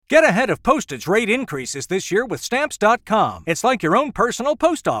Get ahead of postage rate increases this year with Stamps.com. It's like your own personal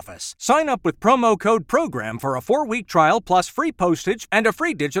post office. Sign up with promo code PROGRAM for a 4-week trial plus free postage and a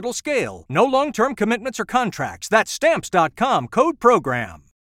free digital scale. No long-term commitments or contracts. That's Stamps.com, code PROGRAM.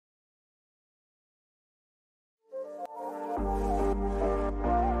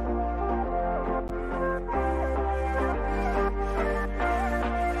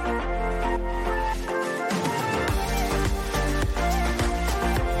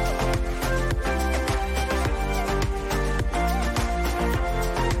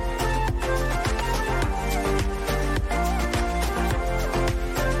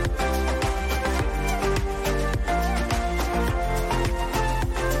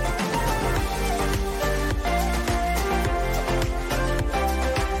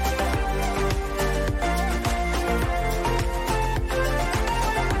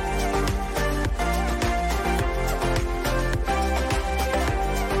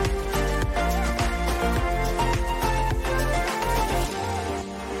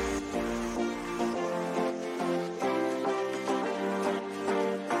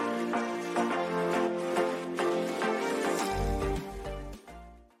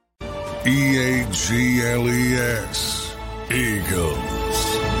 EAGLES, Eagles.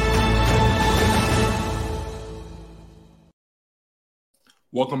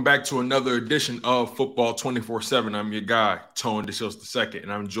 Welcome back to another edition of Football 24/7. I'm your guy, Tone DeShields II,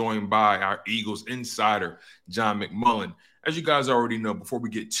 and I'm joined by our Eagles insider, John McMullen. As you guys already know, before we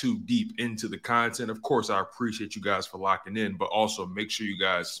get too deep into the content, of course, I appreciate you guys for locking in, but also make sure you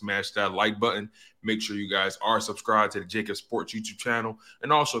guys smash that like button. Make sure you guys are subscribed to the Jacob Sports YouTube channel,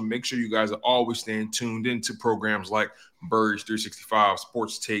 and also make sure you guys are always staying tuned into programs like Birds 365,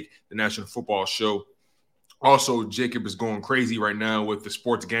 Sports Take, the National Football Show. Also, Jacob is going crazy right now with the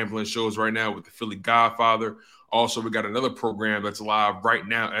sports gambling shows right now with the Philly Godfather. Also, we got another program that's live right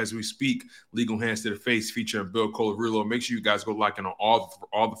now as we speak, Legal Hands to the Face, featuring Bill Colarulo. Make sure you guys go like on all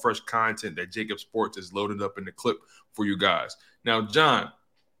the fresh content that Jacob Sports has loaded up in the clip for you guys. Now, John,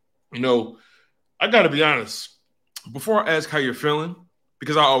 I got to be honest. Before I ask how you're feeling,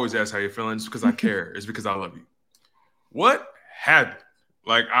 because I always ask how you're feeling, it's because I care. It's because I love you. What happened?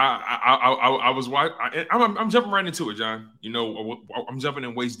 Like I was watching. I'm jumping right into it, John. I'm jumping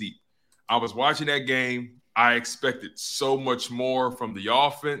in waist deep. I was watching that game. I expected so much more from the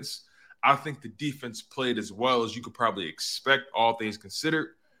offense. I think the defense played as well as you could probably expect, all things considered.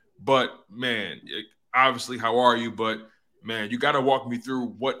 But, man, obviously, how are you? But, man, you got to walk me through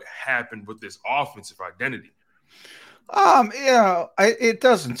what happened with this offensive identity. It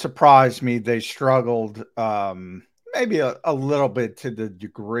doesn't surprise me they struggled maybe a little bit to the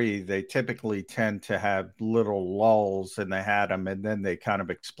degree. They typically tend to have little lulls, and they had them, and then they kind of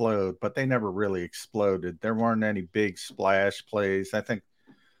explode, but they never really exploded. There weren't any big splash plays. I think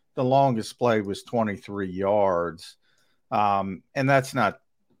the longest play was 23 yards, and that's not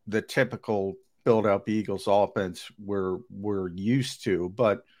the typical build-up Eagles offense we're used to.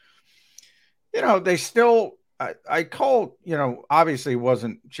 But, they still – I called, obviously it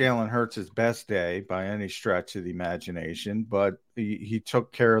wasn't Jalen Hurts' best day by any stretch of the imagination, but he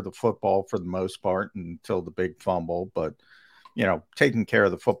took care of the football for the most part until the big fumble. But, taking care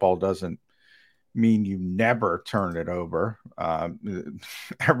of the football doesn't mean you never turn it over.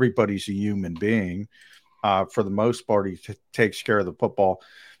 Everybody's a human being. For the most part, he takes care of the football.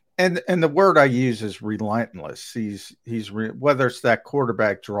 And the word I use is relentless. Whether it's that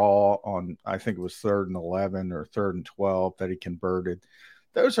quarterback draw on, I think it was 3rd and 11 or 3rd and 12 that he converted.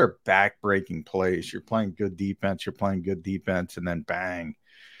 Those are back-breaking plays. You're playing good defense, and then bang,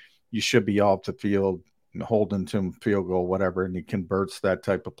 you should be off the field, holding to him, field goal, whatever, and he converts that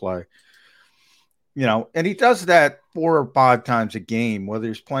type of play. And he does that 4 or 5 times a game, whether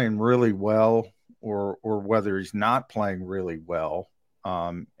he's playing really well or whether he's not playing really well.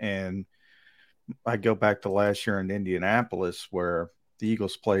 And I go back to last year in Indianapolis, where the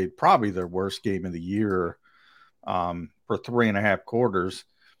Eagles played probably their worst game of the year for 3.5 quarters.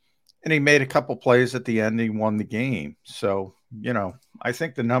 And he made a couple plays at the end. And he won the game. So, I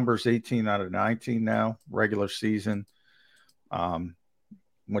think the number's 18 out of 19 now, regular season. When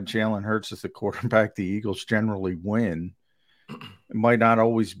Jalen Hurts is the quarterback, the Eagles generally win. It might not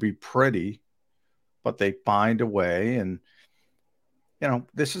always be pretty, but they find a way. And,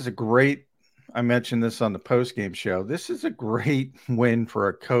 this is a great – I mentioned this on the postgame show. This is a great win for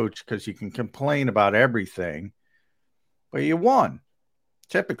a coach because you can complain about everything, but you won.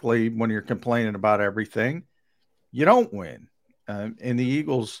 Typically, when you're complaining about everything, you don't win. And the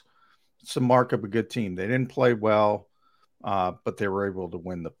Eagles, it's a mark of a good team. They didn't play well, but they were able to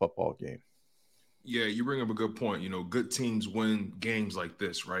win the football game. Yeah, you bring up a good point. Good teams win games like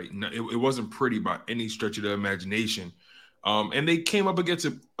this, right? No, it wasn't pretty by any stretch of the imagination. And they came up against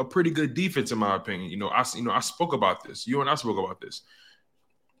a pretty good defense, in my opinion. I spoke about this. You and I spoke about this.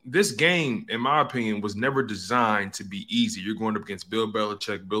 This game, in my opinion, was never designed to be easy. You're going up against Bill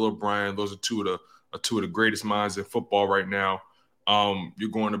Belichick, Bill O'Brien. Those are two of the greatest minds in football right now. You're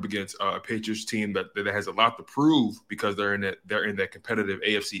going up against a Patriots team that has a lot to prove because they're in that competitive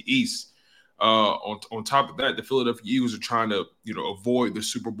AFC East. On top of that, the Philadelphia Eagles are trying to avoid the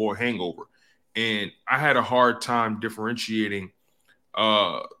Super Bowl hangover, and I had a hard time differentiating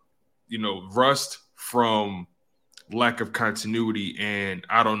rust from lack of continuity and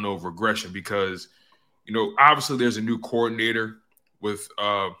I don't know regression because obviously there's a new coordinator with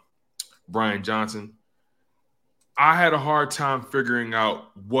Brian Johnson. I had a hard time figuring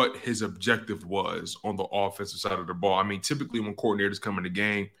out what his objective was on the offensive side of the ball. I mean, typically when coordinators come in the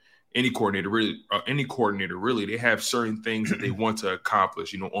game, any coordinator really, they have certain things that they want to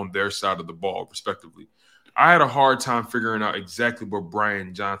accomplish, on their side of the ball, respectively. I had a hard time figuring out exactly what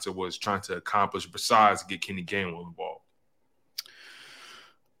Brian Johnson was trying to accomplish besides get Kenny Gainwell involved.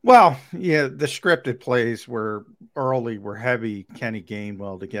 Well, yeah, the scripted plays were heavy Kenny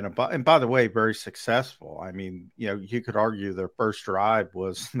Gainwell to get him. And by the way, very successful. I mean, you could argue their first drive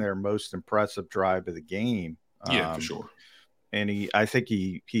was their most impressive drive of the game. Yeah, for sure. And I think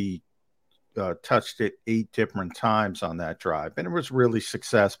he touched it 8 different times on that drive. And it was really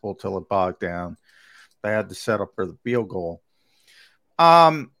successful till it bogged down. They had to set up for the field goal.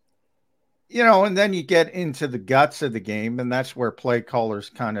 And then you get into the guts of the game, and that's where play callers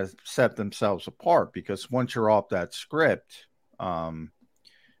kind of set themselves apart because once you're off that script, that's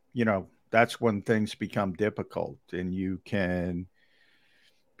when things become difficult and you can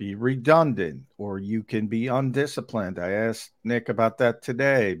be redundant or you can be undisciplined. I asked Nick about that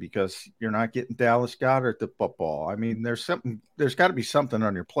today because you're not getting Dallas Goedert the football. I mean, there's got to be something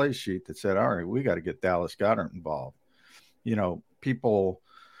on your play sheet that said, all right, we got to get Dallas Goedert involved. People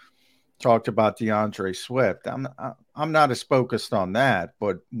talked about DeAndre Swift. I'm not as focused on that,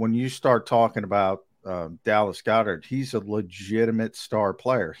 but when you start talking about Dallas Goedert, he's a legitimate star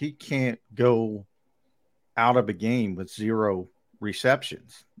player. He can't go out of a game with 0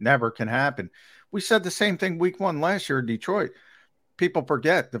 receptions. Never can happen. We said the same thing week 1 last year in Detroit. People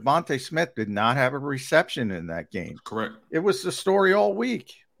forget Devontae Smith did not have a reception in that game. Correct. It was the story all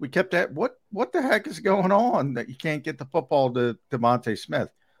week. We kept at what the heck is going on that you can't get the football to Devontae Smith?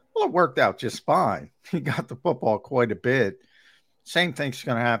 Well, it worked out just fine. He got the football quite a bit. Same thing's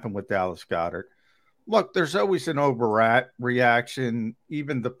going to happen with Dallas Goedert. Look, there's always an overreaction,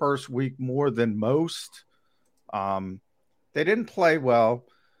 even the first week more than most. They didn't play well.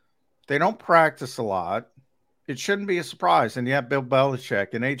 They don't practice a lot. It shouldn't be a surprise. And yeah, Bill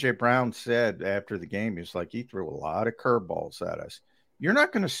Belichick and A.J. Brown said after the game, he was like, he threw a lot of curveballs at us. You're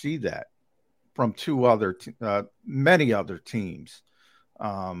not going to see that from many other teams.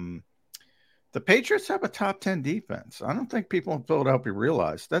 The Patriots have a top 10 defense. I don't think people in Philadelphia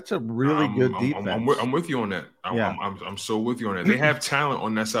realize that's a really good defense. I'm with you on that. I'm so with you on that. They have talent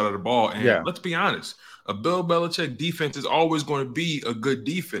on that side of the ball. And let's be honest, a Bill Belichick defense is always going to be a good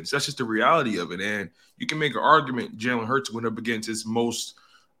defense. That's just the reality of it. And you can make an argument Jalen Hurts went up against his most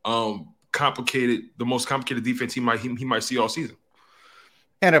complicated defense he might see all season.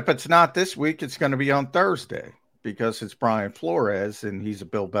 And if it's not this week, it's going to be on Thursday because it's Brian Flores and he's a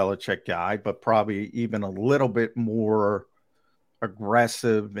Bill Belichick guy, but probably even a little bit more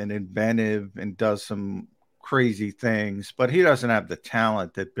aggressive and inventive and does some crazy things, but he doesn't have the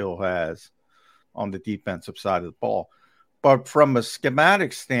talent that Bill has on the defensive side of the ball. But from a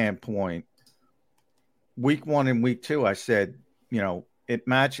schematic standpoint, week 1 and week 2, I said,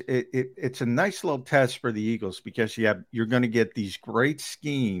 it's a nice little test for the Eagles because you're going to get these great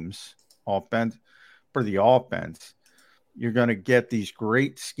schemes for the offense. You're going to get these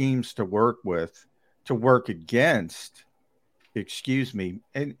great schemes to work against,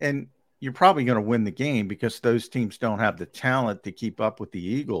 and you're probably going to win the game because those teams don't have the talent to keep up with the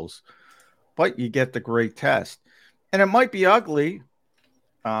Eagles, but you get the great test. And it might be ugly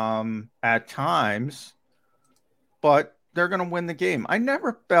at times, but they're going to win the game. I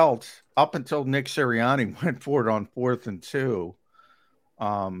never felt up until Nick Sirianni went for it on 4th and 2,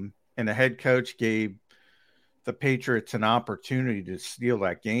 and the head coach gave the Patriots an opportunity to steal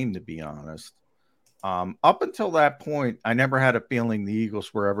that game, to be honest. Up until that point, I never had a feeling the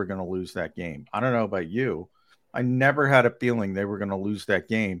Eagles were ever going to lose that game. I don't know about you. I never had a feeling they were going to lose that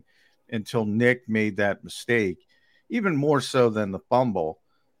game until Nick made that mistake, even more so than the fumble.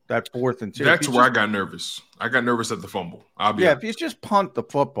 That 4th and 2. That's where I got nervous. I got nervous at the fumble. If you just punt the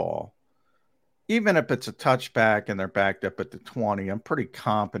football, even if it's a touchback and they're backed up at the 20, I'm pretty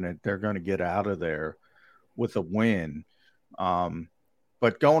confident they're going to get out of there with a win.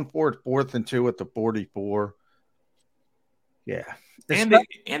 But going forward, 4th and 2 at the 44. Yeah. And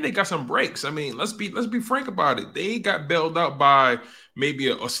they got some breaks. I mean, let's be frank about it. They got bailed out by maybe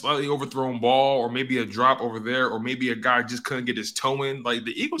a slightly overthrown ball, or maybe a drop over there, or maybe a guy just couldn't get his toe in. Like,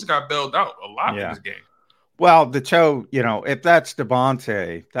 the Eagles got bailed out a lot in this game. Well, the toe, if that's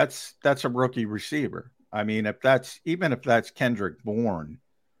Devontae, that's a rookie receiver. I mean, if that's Kendrick Bourne,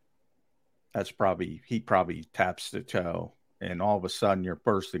 he probably taps the toe, and all of a sudden you're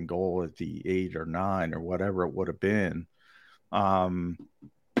first and goal at the 8 or 9 or whatever it would have been. And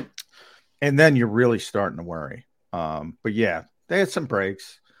then you're really starting to worry. But yeah, they had some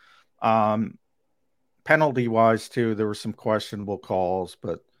breaks. Penalty wise too, there were some questionable calls,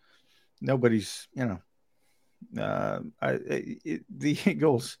 but nobody's, the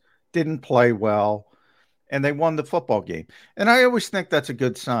Eagles didn't play well, and they won the football game. And I always think that's a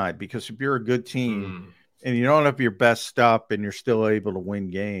good sign, because if you're a good team and you don't have your best stuff and you're still able to win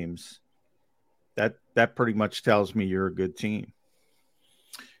games, that pretty much tells me you're a good team.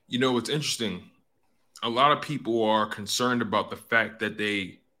 It's interesting. A lot of people are concerned about the fact that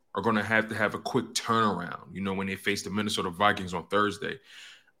they are going to have a quick turnaround, when they face the Minnesota Vikings on Thursday.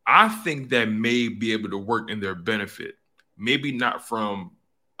 I think that may be able to work in their benefit. Maybe not from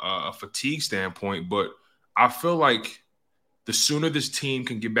a fatigue standpoint, but I feel like the sooner this team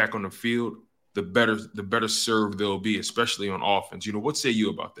can get back on the field, the better served they'll be, especially on offense. What say you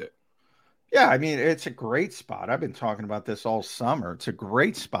about that? Yeah, I mean, it's a great spot. I've been talking about this all summer. It's a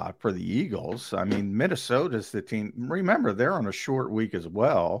great spot for the Eagles. I mean, Minnesota's the team. Remember, they're on a short week as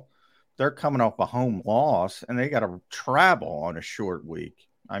well. They're coming off a home loss, and they got to travel on a short week.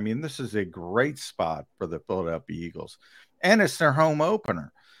 I mean, this is a great spot for the Philadelphia Eagles, and it's their home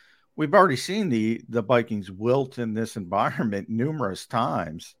opener. We've already seen the Vikings wilt in this environment numerous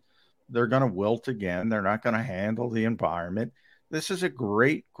times. They're going to wilt again. They're not going to handle the environment. This is a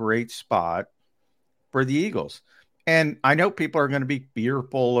great, great spot for the Eagles. And I know people are going to be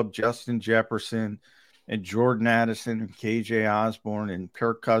fearful of Justin Jefferson and Jordan Addison and KJ Osborne and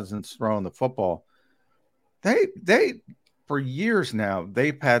Kirk Cousins throwing the football. They for years now,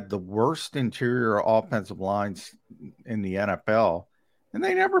 they've had the worst interior offensive lines in the NFL, and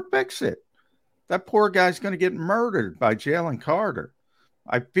they never fix it. That poor guy's going to get murdered by Jalen Carter.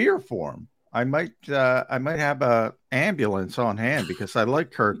 I fear for him. I might have a ambulance on hand, because I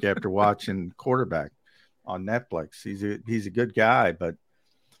like Kirk after watching Quarterback on Netflix. He's a good guy, but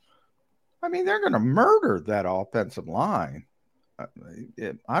I mean, they're going to murder that offensive line.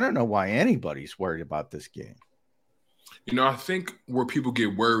 I don't know why anybody's worried about this game. I think where people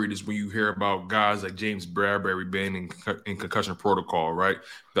get worried is when you hear about guys like James Bradbury being in concussion protocol, right?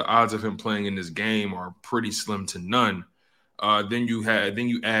 The odds of him playing in this game are pretty slim to none. Then you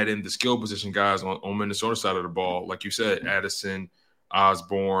add in the skill position guys on Minnesota side of the ball, like you said, Addison,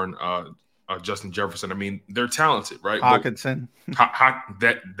 Osborne, Justin Jefferson. I mean, they're talented, right? Hawkinson.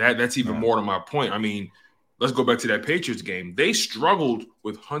 That's even more to my point. I mean, let's go back to that Patriots game. They struggled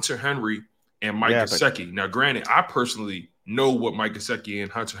with Hunter Henry and Mike Gesicki. Now, granted, I personally know what Mike Gesicki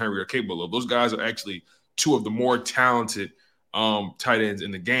and Hunter Henry are capable of. Those guys are actually two of the more talented tight ends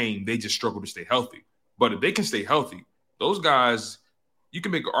in the game. They just struggle to stay healthy. But if they can stay healthy, those guys, you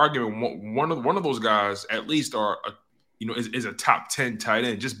can make an argument. One of those guys at least is a top 10 tight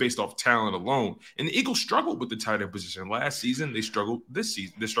end just based off talent alone. And the Eagles struggled with the tight end position last season. They struggled this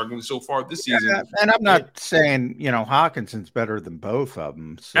season. They're struggling so far this season. And I'm not saying Hawkinson's better than both of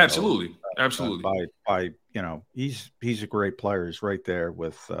them. So, absolutely. He's a great player. He's right there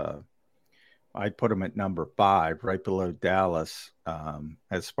with. I'd put him at number 5, right below Dallas,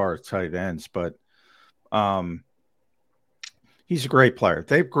 as far as tight ends, but. He's a great player.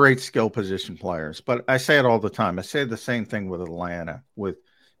 They have great skill position players, but I say it all the time. I say the same thing with Atlanta. With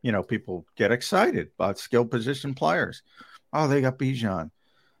people get excited about skill position players. Oh, they got Bijan,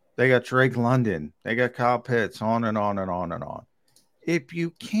 they got Drake London, they got Kyle Pitts, on and on and on and on. If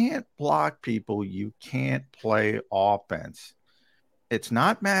you can't block people, you can't play offense. It's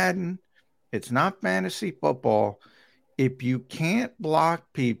not Madden. It's not fantasy football. If you can't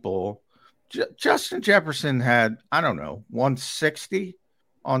block people. Justin Jefferson had, 160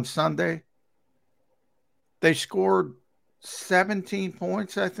 on Sunday. They scored 17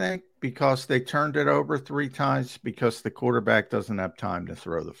 points, I think, because they turned it over 3 times because the quarterback doesn't have time to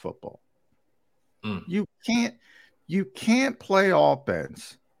throw the football. You can't play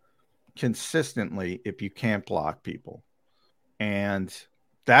offense consistently if you can't block people. And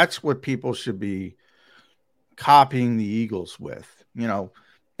that's what people should be copying the Eagles with.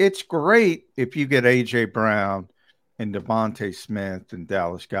 it's great if you get A.J. Brown and Devontae Smith and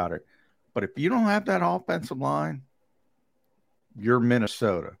Dallas Goedert. But if you don't have that offensive line, you're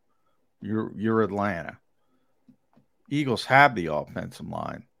Minnesota. You're Atlanta. Eagles have the offensive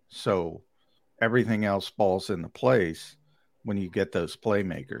line. So everything else falls into place when you get those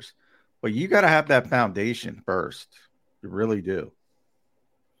playmakers. But you got to have that foundation first. You really do.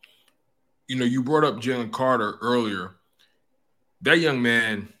 You know, you brought up Jalen Carter earlier. That young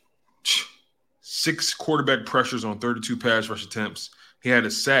man, 6 quarterback pressures on 32 pass rush attempts. He had a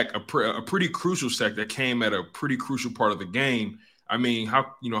sack, a pretty crucial sack that came at a pretty crucial part of the game. I mean,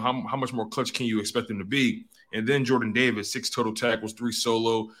 how much more clutch can you expect him to be? And then Jordan Davis, 6 total tackles, 3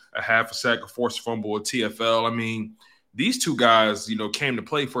 solo, a half a sack, a forced fumble, a TFL. I mean, these two guys, you know, came to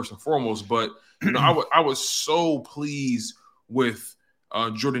play first and foremost. But you know, I was so pleased with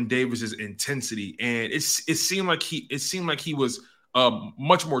Jordan Davis's intensity, and it seemed like he was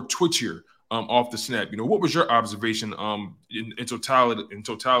much more twitchier off the snap. You know, what was your observation in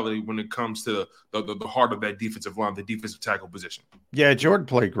totality when it comes to the heart of that defensive line, the defensive tackle position? Yeah, Jordan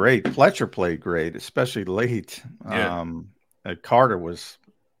played great. Fletcher played great, especially late. Yeah. Carter was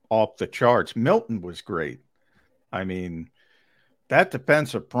off the charts. Milton was great. I mean, that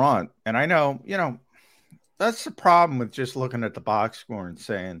defensive front, and I know, you know, that's the problem with just looking at the box score and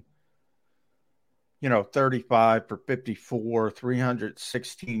saying, you know, 35 for 54,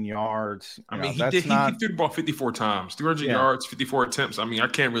 316 yards. I mean, he threw the ball 54 times, 300 yards, 54 attempts. I mean, I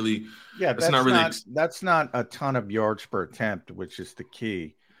can't really. Yeah, that's not a ton of yards per attempt, which is the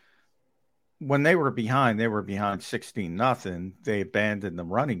key. When they were behind 16-0. They abandoned the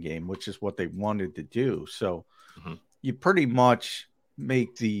running game, which is what they wanted to do. So you pretty much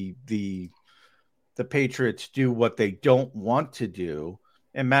make the Patriots do what they don't want to do.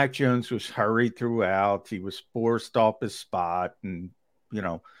 And Mac Jones was hurried throughout. He was forced off his spot, and, you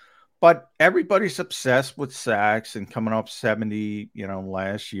know, but everybody's obsessed with sacks and coming off 70, you know,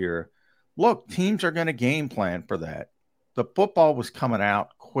 last year. Look, teams are going to game plan for that. The football was coming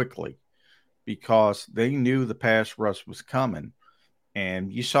out quickly because they knew the pass rush was coming.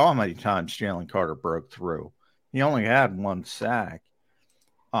 And you saw how many times Jalen Carter broke through. He only had 1 sack.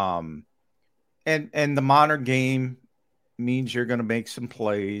 And the modern game means you're going to make some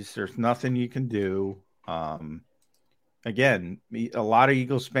plays. There's nothing you can do. Again, a lot of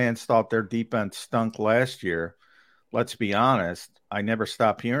Eagles fans thought their defense stunk last year. Let's be honest. I never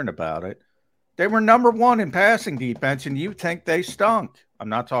stopped hearing about it. They were number 1 in passing defense, and you think they stunk. I'm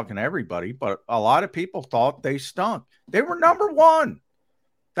not talking to everybody, but a lot of people thought they stunk. They were number 1.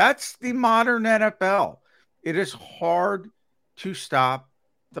 That's the modern NFL. It is hard to stop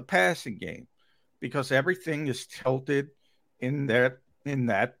the passing game because everything is tilted in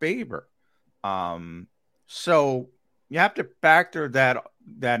that favor. So you have to factor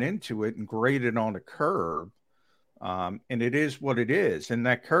that into it and grade it on a curve. And it is what it is. And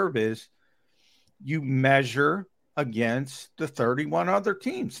that curve is you measure against the 31 other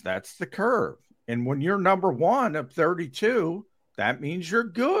teams. That's the curve. And when you're number 1 of 32, that means you're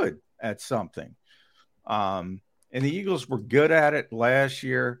good at something. And the Eagles were good at it last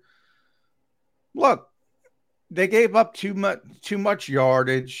year. Look, they gave up too much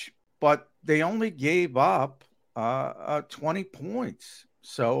yardage, but they only gave up 20 points.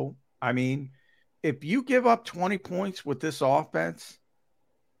 So, I mean, if you give up 20 points with this offense,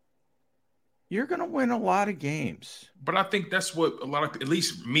 you're going to win a lot of games. But I think that's what at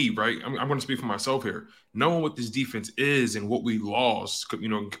least me, right? I'm going to speak for myself here. Knowing what this defense is and what we lost, you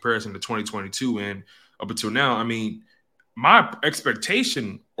know, in comparison to 2022 and up until now, I mean, my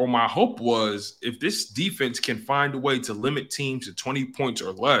expectation or my hope was if this defense can find a way to limit teams to 20 points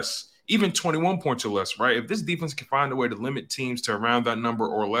or less, even 21 points or less, right? If this defense can find a way to limit teams to around that number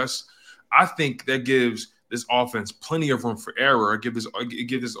or less, I think that gives this offense plenty of room for error. Give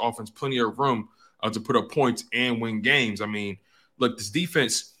this offense plenty of room to put up points and win games. I mean, look, this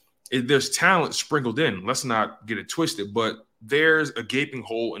defense, there's talent sprinkled in. Let's not get it twisted, but there's a gaping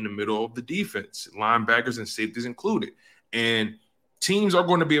hole in the middle of the defense, linebackers and safeties included. And teams are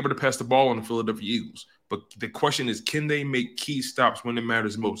going to be able to pass the ball on the Philadelphia Eagles. But the question is, can they make key stops when it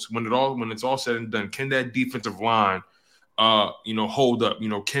matters most? When it's all said and done, can that defensive line, hold up? You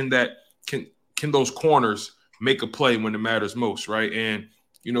know, can those corners make a play when it matters most, right? And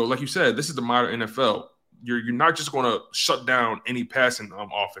you know, like you said, this is the modern NFL. You're not just going to shut down any passing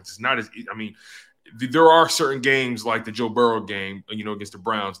offense. It's not as I mean, there are certain games like the Joe Burrow game, you know, against the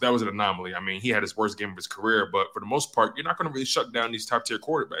Browns. That was an anomaly. I mean, he had his worst game of his career, but for the most part, you're not going to really shut down these top tier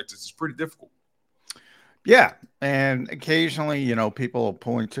quarterbacks. It's pretty difficult. Yeah. And occasionally, people will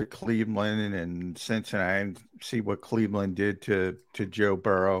point to Cleveland and Cincinnati and see what Cleveland did to Joe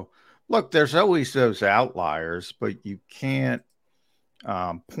Burrow. Look, there's always those outliers, but you can't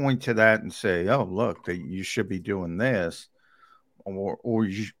point to that and say, "Oh, look, that you should be doing this, or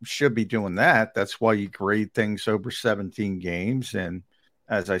you should be doing that." That's why you grade things over 17 games. And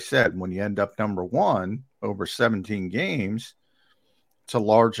as I said, when you end up number one over 17 games, it's a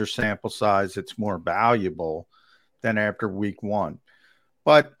larger sample size. It's more valuable than after week one.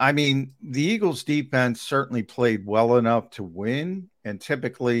 But I mean, the Eagles defense certainly played well enough to win. And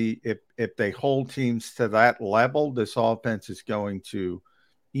typically, if they hold teams to that level, this offense is going to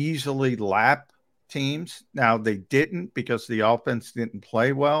easily lap teams. Now they didn't because the offense didn't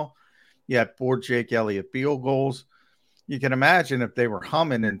play well. You had 4 Jake Elliott field goals. You can imagine if they were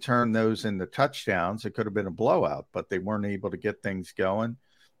humming and turned those into touchdowns, it could have been a blowout, but they weren't able to get things going.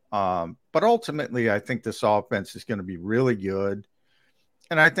 But ultimately, I think this offense is going to be really good.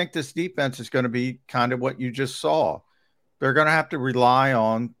 And I think this defense is going to be kind of what you just saw. They're going to have to rely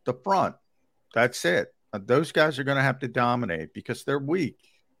on the front. That's it. Those guys are going to have to dominate because they're weak.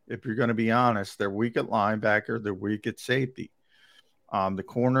 If you're going to be honest, they're weak at linebacker. They're weak at safety. The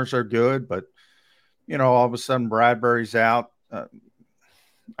corners are good, but, all of a sudden Bradbury's out.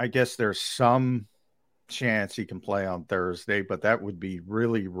 I guess there's some chance he can play on Thursday, but that would be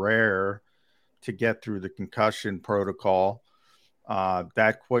really rare to get through the concussion protocol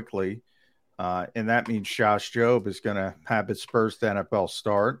that quickly. And that means Josh Jobe is going to have his first NFL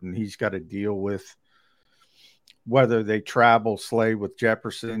start, and he's got to deal with whether they travel Slay with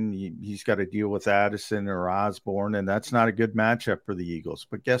Jefferson. He's got to deal with Addison or Osborne, and that's not a good matchup for the Eagles.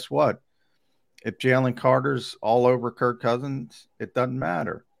 But guess what? If Jalen Carter's all over Kirk Cousins, it doesn't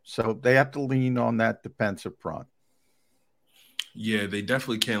matter. So they have to lean on that defensive front. Yeah, they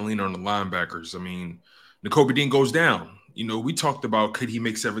definitely can't lean on the linebackers. I mean, Nakobe Dean goes down. We talked about could he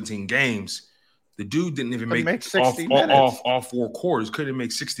make 17 games? The dude didn't even make all 4 quarters. Couldn't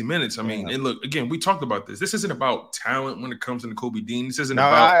make 60 minutes. I mean, and look, again, we talked about this. This isn't about talent when it comes to Nakobe Dean. This isn't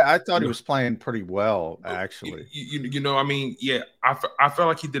about. I thought he was playing pretty well, actually. I mean, yeah, I felt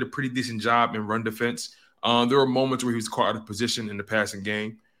like he did a pretty decent job in run defense. There were moments where he was caught out of position in the passing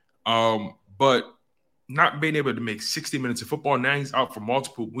game, but not being able to make 60 minutes of football. Now he's out for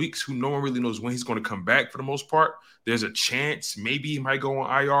multiple weeks. No one really knows when he's going to come back for the most part. There's a chance maybe he might go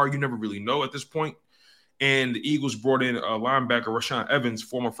on IR. You never really know at this point. And the Eagles brought in a linebacker, Rashaan Evans,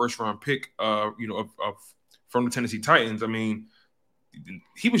 former first-round pick, from the Tennessee Titans. I mean,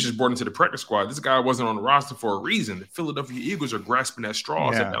 he was just brought into the practice squad. This guy wasn't on the roster for a reason. The Philadelphia Eagles are grasping at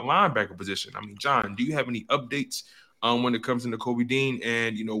straws at that linebacker position. I mean, John, do you have any updates when it comes to Nakobe Dean?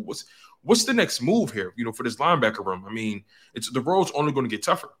 And, what's the next move here, for this linebacker room? I mean, the road's only going to get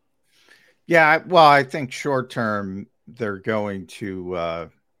tougher. Yeah, well, I think short term they're going to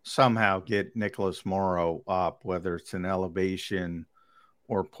somehow get Nicholas Morrow up, whether it's an elevation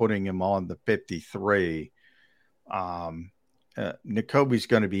or putting him on the 53. Nakobe's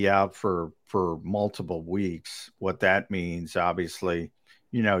going to be out for multiple weeks. What that means, obviously,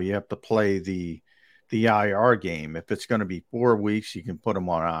 you have to play the IR game. If it's going to be 4 weeks, you can put him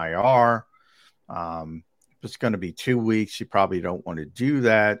on IR. If it's going to be 2 weeks, you probably don't want to do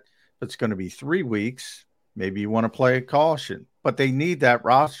that. If it's going to be 3 weeks, maybe you want to play a caution. But they need that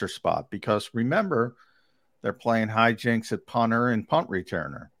roster spot because, remember, they're playing hijinks at punter and punt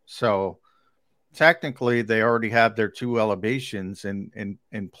returner. So technically, they already have their 2 elevations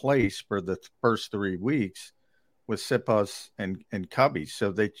in place for the first 3 weeks with Sipas and Cubby.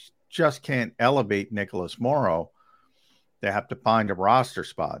 So they just can't elevate Nicholas Morrow. They have to find a roster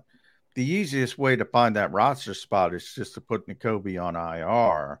spot. The easiest way to find that roster spot is just to put Nakobe on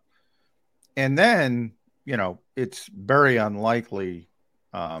IR. And then, it's very unlikely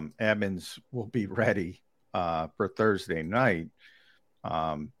Evans will be ready for Thursday night.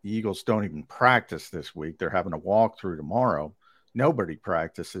 The Eagles don't even practice this week. They're having a walkthrough tomorrow. Nobody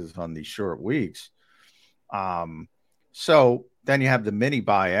practices on these short weeks. So then you have the mini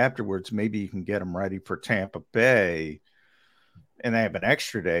bye afterwards. Maybe you can get them ready for Tampa Bay. And they have an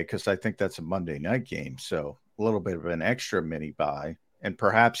extra day because I think that's a Monday night game. So a little bit of an extra mini bye and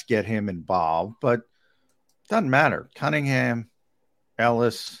perhaps get him involved. But it doesn't matter. Cunningham,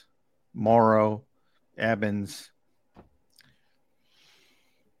 Ellis, Morrow, Evans.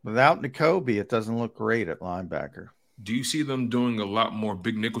 Without Nakobe, it doesn't look great at linebacker. Do you see them doing a lot more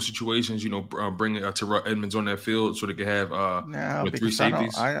big nickel situations, bringing Terrell Edmonds on that field so they could have 3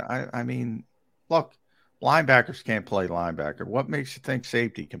 safeties? I mean, look, linebackers can't play linebacker. What makes you think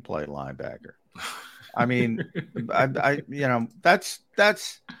safety can play linebacker? I mean, that's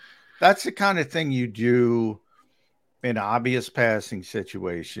That's the kind of thing you do in obvious passing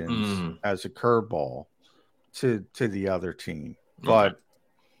situations as a curveball to the other team. But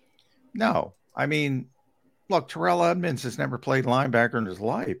no, I mean, look, Terrell Edmonds has never played linebacker in his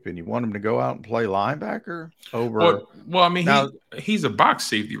life, and you want him to go out and play linebacker over. Well, I mean, he's a box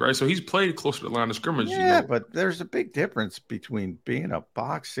safety, right? So he's played close to the line of scrimmage. Yeah, but there's a big difference between being a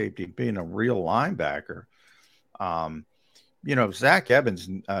box safety and being a real linebacker. Zach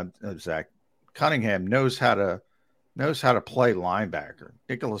Cunningham knows how to play linebacker.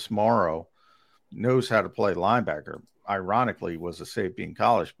 Nicholas Morrow knows how to play linebacker. Ironically, was a safety in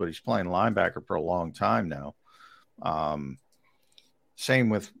college, but he's playing linebacker for a long time now. Same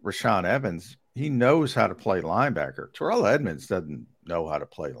with Rashaan Evans. He knows how to play linebacker. Terrell Edmonds doesn't know how to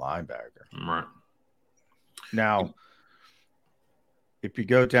play linebacker. Right. Now, if you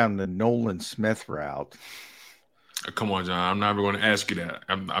go down the Nolan Smith route. Come on, John. I'm not even going to ask you that.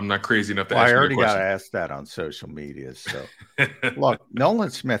 I'm not crazy enough to ask you that question. I already got to ask that on social media. So, look, Nolan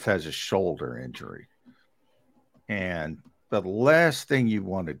Smith has a shoulder injury. And the last thing you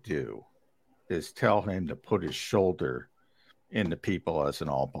want to do is tell him to put his shoulder into people as an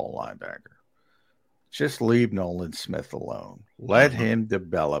all-ball linebacker. Just leave Nolan Smith alone. Let him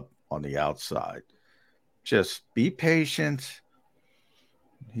develop on the outside. Just be patient.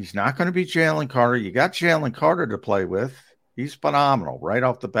 He's not going to be Jalen Carter. You got Jalen Carter to play with. He's phenomenal right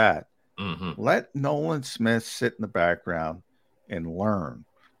off the bat. Let Nolan Smith sit in the background and learn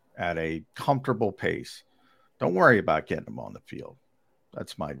at a comfortable pace. Don't worry about getting him on the field.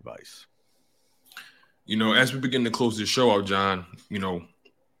 That's my advice. As we begin to close this show out, John,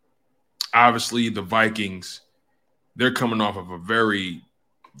 obviously the Vikings, they're coming off of a very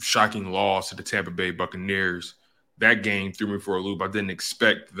shocking loss to the Tampa Bay Buccaneers. That game threw me for a loop. I didn't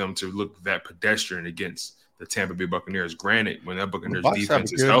expect them to look that pedestrian against the Tampa Bay Buccaneers. Granted, when that Buccaneers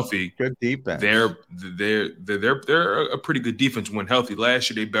defense is healthy, good defense. They're a pretty good defense when healthy. Last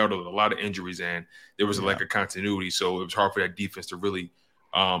year they battled a lot of injuries and there was a lack of continuity, so it was hard for that defense to really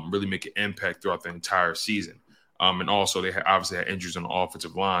make an impact throughout the entire season. And also they obviously had injuries on the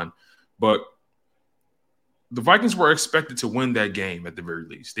offensive line, but the Vikings were expected to win that game at the very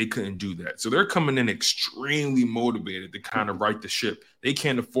least. They couldn't do that. So they're coming in extremely motivated to kind of right the ship. They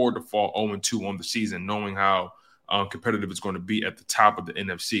can't afford to fall 0-2 on the season, knowing how competitive it's going to be at the top of the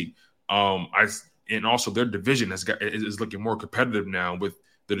NFC. And also their division is looking more competitive now with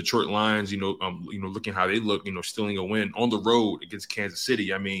the Detroit Lions, looking how they look, stealing a win on the road against Kansas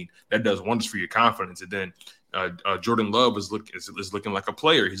City. I mean, that does wonders for your confidence. And then Jordan Love is looking like a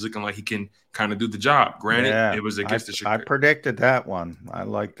player. He's looking like he can kind of do the job. Granted, it was against the Chicago. I predicted that one. I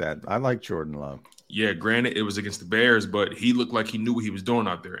like that. I like Jordan Love. Yeah, granted, it was against the Bears, but he looked like he knew what he was doing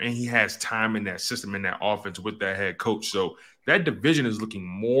out there. And he has time in that system, in that offense with that head coach. So that division is looking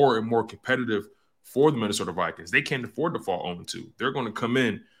more and more competitive for the Minnesota Vikings. They can't afford to fall 0-2. They're going to come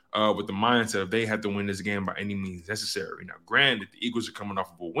in with the mindset of they have to win this game by any means necessary. Now, granted, the Eagles are coming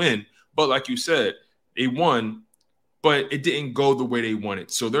off of a win, but like you said, they won, but it didn't go the way they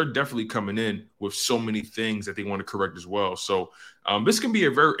wanted. So they're definitely coming in with so many things that they want to correct as well. So this can be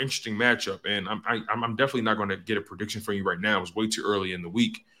a very interesting matchup, and I'm definitely not going to get a prediction from you right now. It was way too early in the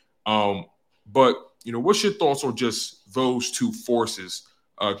week. But, what's your thoughts on just those two forces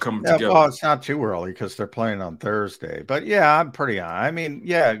coming together? Well, it's not too early because they're playing on Thursday. But, yeah, I'm pretty on. I mean,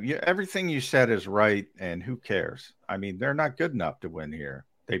 everything you said is right, and who cares? I mean, they're not good enough to win here.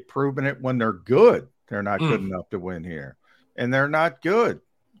 They've proven it when they're good. They're not good enough to win here. And they're not good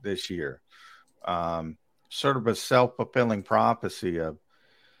this year. Sort of a self-fulfilling prophecy of,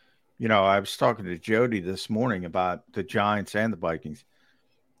 I was talking to Jody this morning about the Giants and the Vikings.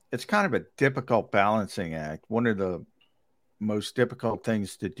 It's kind of a difficult balancing act. One of the most difficult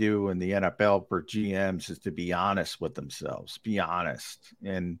things to do in the NFL for GMs is to be honest with themselves, be honest.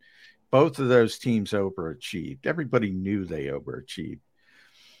 And both of those teams overachieved. Everybody knew they overachieved.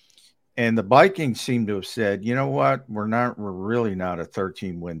 And the Vikings seem to have said, you know what, we're really not a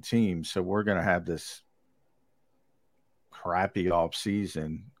 13-win team, so we're going to have this crappy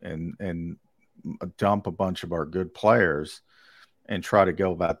offseason and dump a bunch of our good players and try to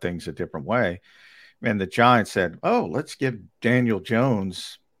go about things a different way. And the Giants said, oh, let's give Daniel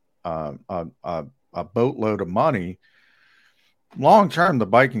Jones a boatload of money. Long term, the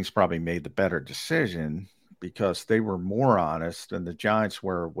Vikings probably made the better decision because they were more honest than the Giants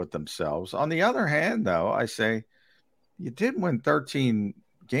were with themselves. On the other hand, though, I say you did win 13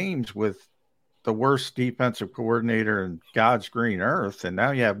 games with the worst defensive coordinator in God's green earth, and now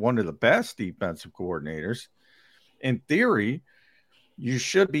you have one of the best defensive coordinators. In theory, you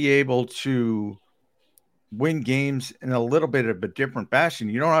should be able to win games in a little bit of a different fashion.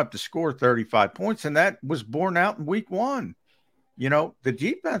 You don't have to score 35 points, and that was borne out in week 1. The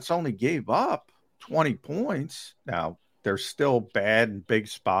defense only gave up 20 points. Now, they're still bad in big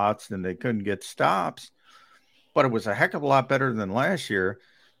spots, and they couldn't get stops, but it was a heck of a lot better than last year,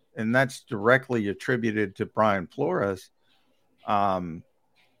 and that's directly attributed to Brian Flores.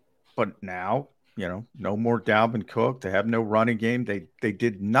 But now, no more Dalvin Cook. They have no running game. They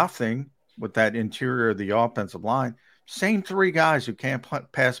did nothing with that interior of the offensive line. Same 3 guys who can't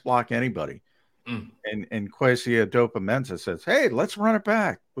pass block anybody. And Kwesi Adofo-Mensah says, hey, let's run it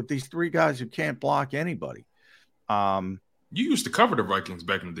back with these 3 guys who can't block anybody. You used to cover the Vikings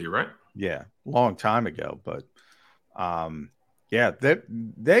back in the day, right? Yeah, long time ago. But,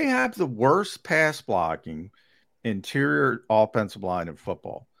 they have the worst pass blocking interior offensive line in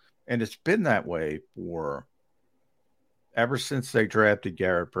football. And it's been that way for ever since they drafted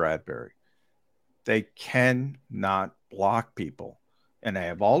Garrett Bradbury. They cannot block people. And they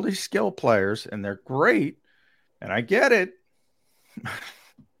have all these skill players, and they're great. And I get it.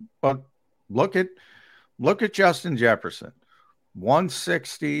 But look at Justin Jefferson.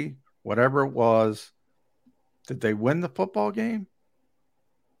 160, whatever it was. Did they win the football game?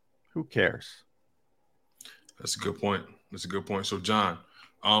 Who cares? That's a good point. So, John,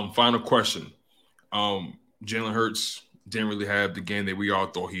 final question. Jalen Hurts didn't really have the game that we all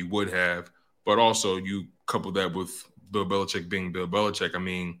thought he would have, but also you couple that with Bill Belichick being Bill Belichick. I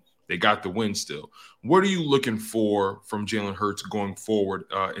mean, they got the win still. What are you looking for from Jalen Hurts going forward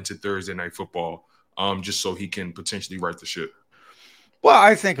into Thursday Night Football, just so he can potentially right the ship? Well,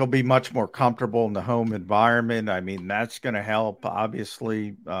 I think he'll be much more comfortable in the home environment. I mean, that's going to help,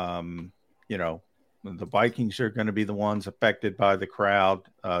 obviously. The Vikings are going to be the ones affected by the crowd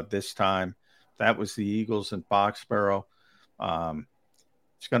this time. That was the Eagles in Foxborough.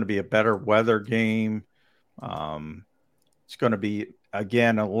 It's going to be a better weather game. It's going to be,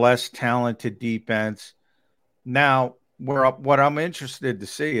 again, a less talented defense. Now, what I'm interested to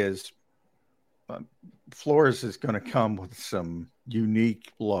see is Flores is going to come with some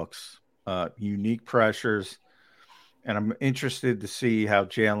unique looks, unique pressures, and I'm interested to see how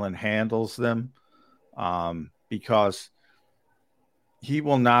Jalen handles them because he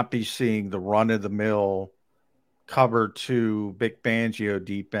will not be seeing the run-of-the-mill cover 2 Vic Fangio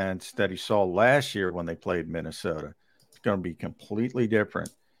defense that he saw last year when they played Minnesota. It's going to be completely different.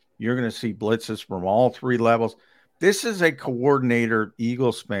 You're going to see blitzes from all 3 levels. This is a coordinator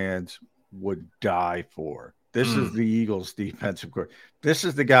Eagles fans would die for. This is the Eagles defensive coordinator. This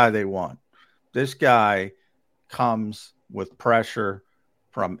is the guy they want. This guy comes with pressure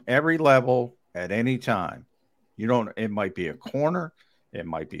from every level at any time. It might be a corner, it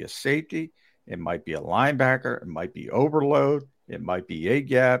might be a safety, it might be a linebacker, it might be overload, it might be a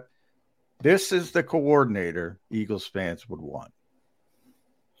gap. This is the coordinator Eagles fans would want.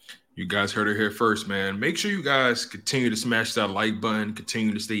 You guys heard it here first, man. Make sure you guys continue to smash that like button,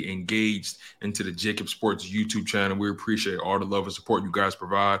 continue to stay engaged into the Jacob Sports YouTube channel. We appreciate all the love and support you guys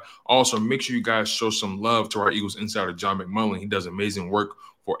provide. Also, make sure you guys show some love to our Eagles insider, John McMullen. He does amazing work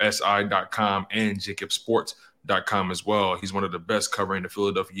for SI.com and JacobSports.com as well. He's one of the best covering the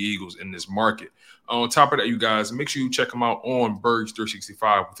Philadelphia Eagles in this market. On top of that, you guys, make sure you check him out on Birds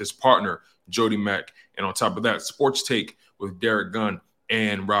 365 with his partner, Jody Mack. And on top of that, Sports Take with Derek Gunn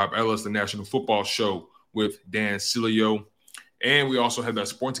and Rob Ellis, the National Football Show with Dan Cilio. And we also have that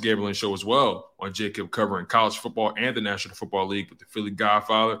Sports Gambling Show as well on Jacob covering college football and the National Football League with the Philly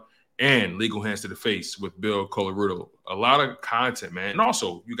Godfather and Legal Hands to the Face with Bill Colarudo. A lot of content, man. And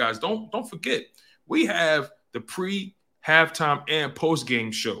also, you guys, don't forget, we have the pre-halftime and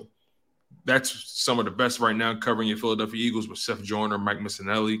post-game show. That's some of the best right now covering your Philadelphia Eagles with Seth Joyner, Mike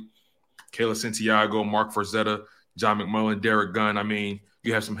Missinelli, Kayla Santiago, Mark Forzetta, John McMullen, Derek Gunn. I mean,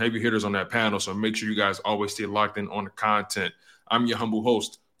 you have some heavy hitters on that panel, so make sure you guys always stay locked in on the content. I'm your humble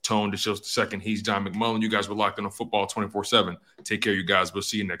host, Tone DeShields II. He's John McMullen. You guys were locked in on football 24/7. Take care, you guys. We'll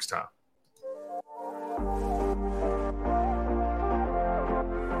see you next time.